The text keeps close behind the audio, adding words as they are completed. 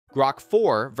Grok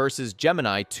 4 versus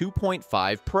Gemini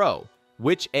 2.5 Pro.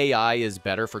 Which AI is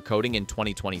better for coding in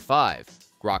 2025?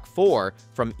 Grok 4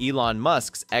 from Elon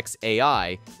Musk's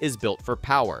xAI is built for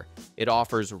power. It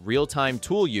offers real-time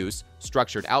tool use,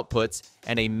 structured outputs,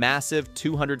 and a massive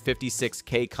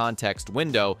 256K context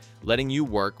window, letting you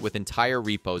work with entire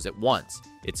repos at once.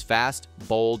 It's fast,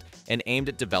 bold, and aimed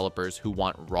at developers who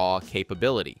want raw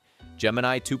capability.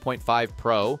 Gemini 2.5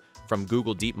 Pro from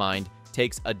Google DeepMind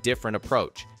takes a different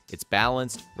approach. It's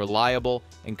balanced, reliable,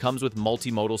 and comes with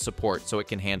multimodal support so it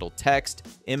can handle text,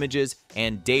 images,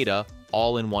 and data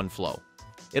all in one flow.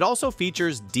 It also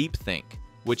features Deep Think,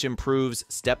 which improves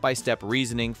step-by-step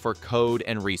reasoning for code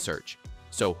and research.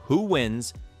 So who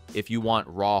wins if you want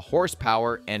raw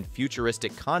horsepower and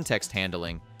futuristic context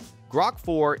handling? Grok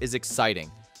 4 is exciting,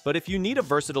 but if you need a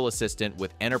versatile assistant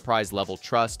with enterprise-level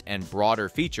trust and broader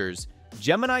features,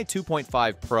 Gemini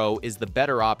 2.5 Pro is the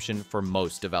better option for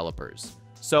most developers.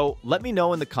 So let me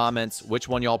know in the comments which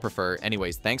one y'all prefer.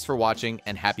 Anyways, thanks for watching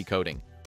and happy coding.